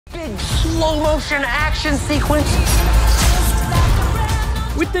big slow-motion action sequence.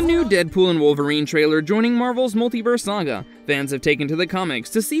 With the new Deadpool and Wolverine trailer joining Marvel's multiverse saga, fans have taken to the comics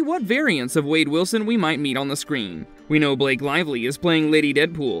to see what variants of Wade Wilson we might meet on the screen. We know Blake Lively is playing Lady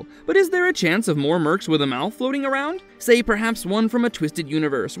Deadpool, but is there a chance of more mercs with a mouth floating around? Say perhaps one from a twisted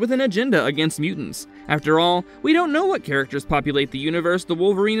universe with an agenda against mutants. After all, we don't know what characters populate the universe the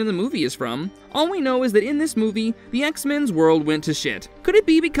Wolverine in the movie is from. All we know is that in this movie, the X-Men's world went to shit. Could it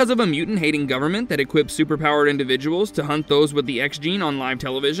be because of a mutant-hating government that equips superpowered individuals to hunt those with the X gene on live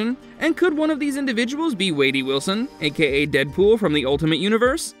television? And could one of these individuals be Wade Wilson, aka Deadpool from the Ultimate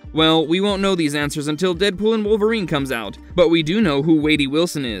Universe? Well, we won't know these answers until Deadpool and Wolverine comes out, but we do know who Wade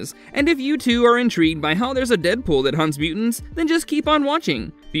Wilson is, and if you too are intrigued by how there's a Deadpool that hunts mutants, then just keep on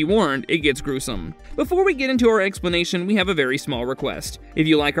watching. Be warned, it gets gruesome. Before we get into our explanation, we have a very small request. If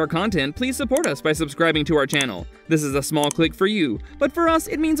you like our content, please support us by subscribing to our channel. This is a small click for you, but for us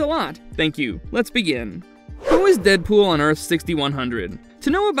it means a lot. Thank you. Let's begin. Who is Deadpool on Earth 6100? To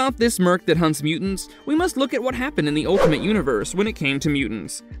know about this merc that hunts mutants, we must look at what happened in the Ultimate Universe when it came to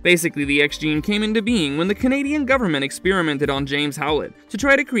mutants. Basically, the X gene came into being when the Canadian government experimented on James Howlett to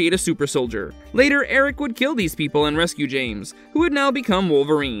try to create a super soldier. Later, Eric would kill these people and rescue James, who would now become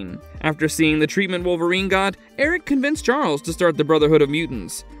Wolverine. After seeing the treatment Wolverine got, Eric convinced Charles to start the Brotherhood of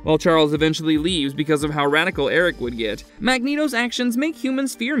Mutants. While Charles eventually leaves because of how radical Eric would get, Magneto's actions make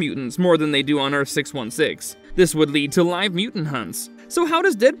humans fear mutants more than they do on Earth 616. This would lead to live mutant hunts. So how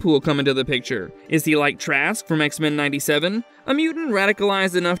does Deadpool come into the picture? Is he like Trask from X-Men 97? A mutant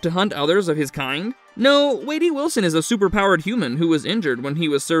radicalized enough to hunt others of his kind? No, Wade Wilson is a superpowered human who was injured when he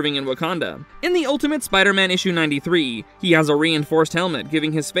was serving in Wakanda. In the Ultimate Spider-Man issue 93, he has a reinforced helmet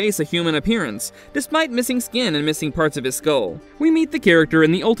giving his face a human appearance, despite missing skin and missing parts of his skull. We meet the character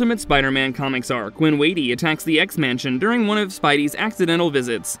in the Ultimate Spider-Man comics arc when Wade attacks the X-Mansion during one of Spidey's accidental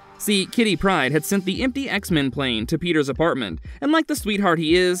visits. See, Kitty Pryde had sent the empty X-Men plane to Peter's apartment, and like the sweetheart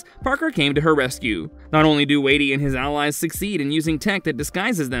he is, Parker came to her rescue. Not only do Wade and his allies succeed in using tech that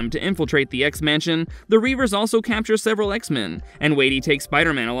disguises them to infiltrate the X-Mansion, the Reavers also capture several X-Men, and Wade takes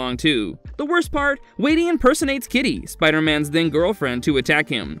Spider-Man along too. The worst part, Wade impersonates Kitty, Spider-Man's then-girlfriend, to attack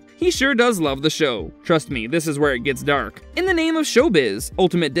him. He sure does love the show. Trust me, this is where it gets dark. In the name of showbiz,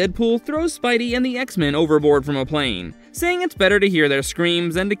 Ultimate Deadpool throws Spidey and the X-Men overboard from a plane, saying it's better to hear their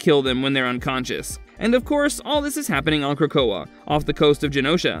screams than to kill them when they're unconscious. And of course, all this is happening on Krakoa, off the coast of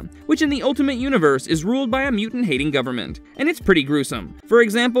Genosha, which in the Ultimate Universe is ruled by a mutant-hating government. And it's pretty gruesome. For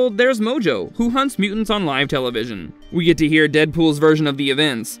example, there's Mojo, who hunts mutants on live television. We get to hear Deadpool's version of the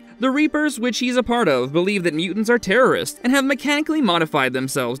events. The Reapers, which he's a part of, believe that mutants are terrorists and have mechanically modified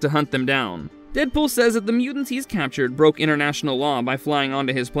themselves to hunt them down. Deadpool says that the mutants he's captured broke international law by flying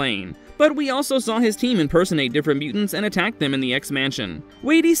onto his plane, but we also saw his team impersonate different mutants and attack them in the X-Mansion.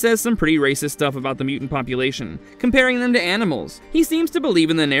 Wade says some pretty racist stuff about the mutant population, comparing them to animals. He seems to believe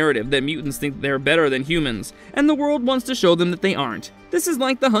in the narrative that mutants think they're better than humans, and the world wants to show them that they aren't. This is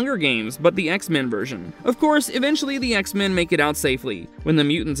like the Hunger Games, but the X-Men version. Of course, eventually the X-Men make it out safely. When the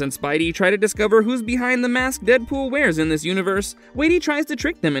mutants and Spidey try to discover who's behind the mask Deadpool wears in this universe, Wade tries to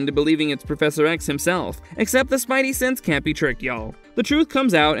trick them into believing it's Professor X himself, except the Spidey sense can't be tricked, y'all. The truth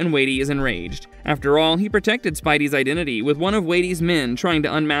comes out and Wade is enraged. After all, he protected Spidey's identity with one of Wade's men trying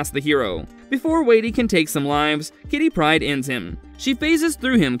to unmask the hero. Before Wade can take some lives, Kitty Pryde ends him. She phases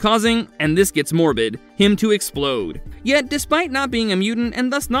through him, causing, and this gets morbid, him to explode. Yet, despite not being a mutant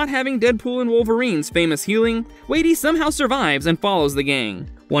and thus not having Deadpool and Wolverine's famous healing, Wade somehow survives and follows the gang.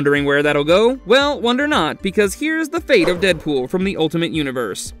 Wondering where that'll go? Well, wonder not, because here's the fate of Deadpool from the Ultimate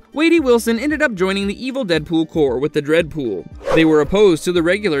Universe. Wade Wilson ended up joining the evil Deadpool Corps with the Dreadpool. They were opposed to the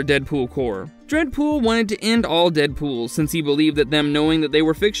regular Deadpool Corps. Dreadpool wanted to end all Deadpools since he believed that them knowing that they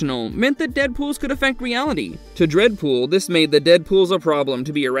were fictional meant that Deadpools could affect reality. To Dreadpool, this made the Deadpools a problem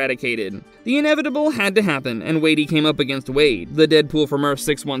to be eradicated. The inevitable had to happen, and Wade came up against Wade, the Deadpool from Earth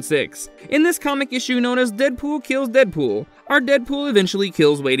 616. In this comic issue known as Deadpool Kills Deadpool, our Deadpool eventually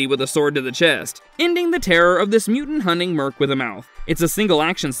kills Wade with a sword to the chest, ending the terror of this mutant-hunting merc with a mouth. It's a single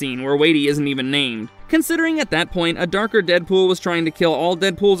action scene where Wade isn't even named. Considering at that point a darker Deadpool was trying to kill all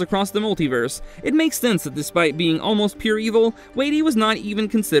Deadpools across the multiverse, it makes sense that despite being almost pure evil, Wade was not even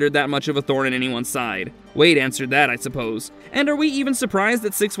considered that much of a thorn in anyone's side. Wade answered that, I suppose. And are we even surprised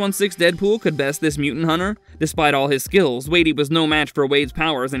that 616 Deadpool could best this mutant hunter? Despite all his skills, Wade was no match for Wade's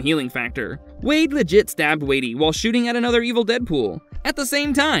powers and healing factor. Wade legit stabbed Wade while shooting at another evil Deadpool. At the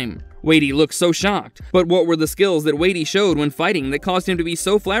same time. Wade looked so shocked, but what were the skills that Wade showed when fighting that caused him to be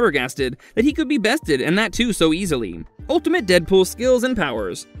so flabbergasted that he could be bested, and that too so easily? Ultimate Deadpool skills and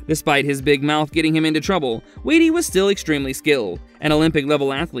powers. Despite his big mouth getting him into trouble, Wade was still extremely skilled. An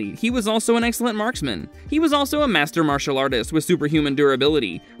Olympic-level athlete, he was also an excellent marksman. He was also a master martial artist with superhuman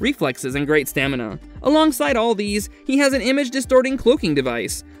durability, reflexes, and great stamina. Alongside all these, he has an image-distorting cloaking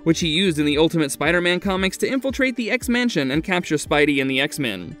device, which he used in the Ultimate Spider-Man comics to infiltrate the X-Mansion and capture Spidey and the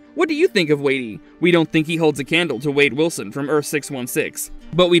X-Men. What do you think of Wadey? We don't think he holds a candle to Wade Wilson from Earth 616.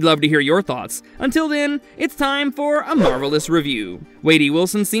 But we'd love to hear your thoughts. Until then, it's time for a Marvelous review. Wadey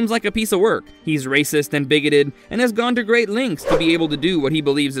Wilson seems like a piece of work. He's racist and bigoted, and has gone to great lengths to be able to do what he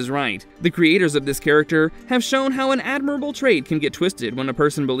believes is right. The creators of this character have shown how an admirable trait can get twisted when a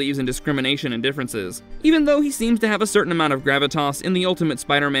person believes in discrimination and differences. Even though he seems to have a certain amount of gravitas in the Ultimate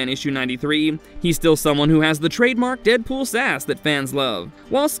Spider-Man issue 93, he's still someone who has the trademark Deadpool sass that fans love.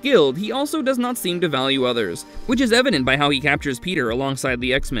 While skilled, he also does not seem to value others, which is evident by how he captures Peter alongside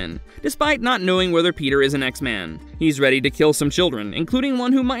the X-Men, despite not knowing whether Peter is an X-Man. He's ready to kill some children, including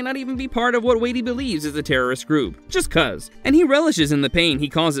one who might not even be part of what Wadey believes is a terrorist group, just cuz. And he relishes in the pain he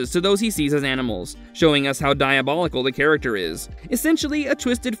causes to those he sees as animals, showing us how diabolical the character is. Essentially, a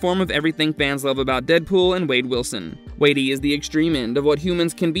twisted form of everything fans love about Deadpool and Wade Wilson. Wadey is the extreme end of what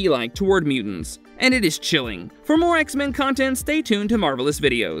humans can be like toward mutants. And it is chilling. For more X-Men content, stay tuned to Marvelous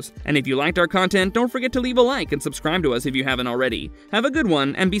videos. And if you liked our content, don't forget to leave a like and subscribe to us if you haven't already. Have a good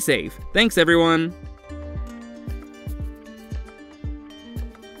one, and be safe. Thanks, everyone!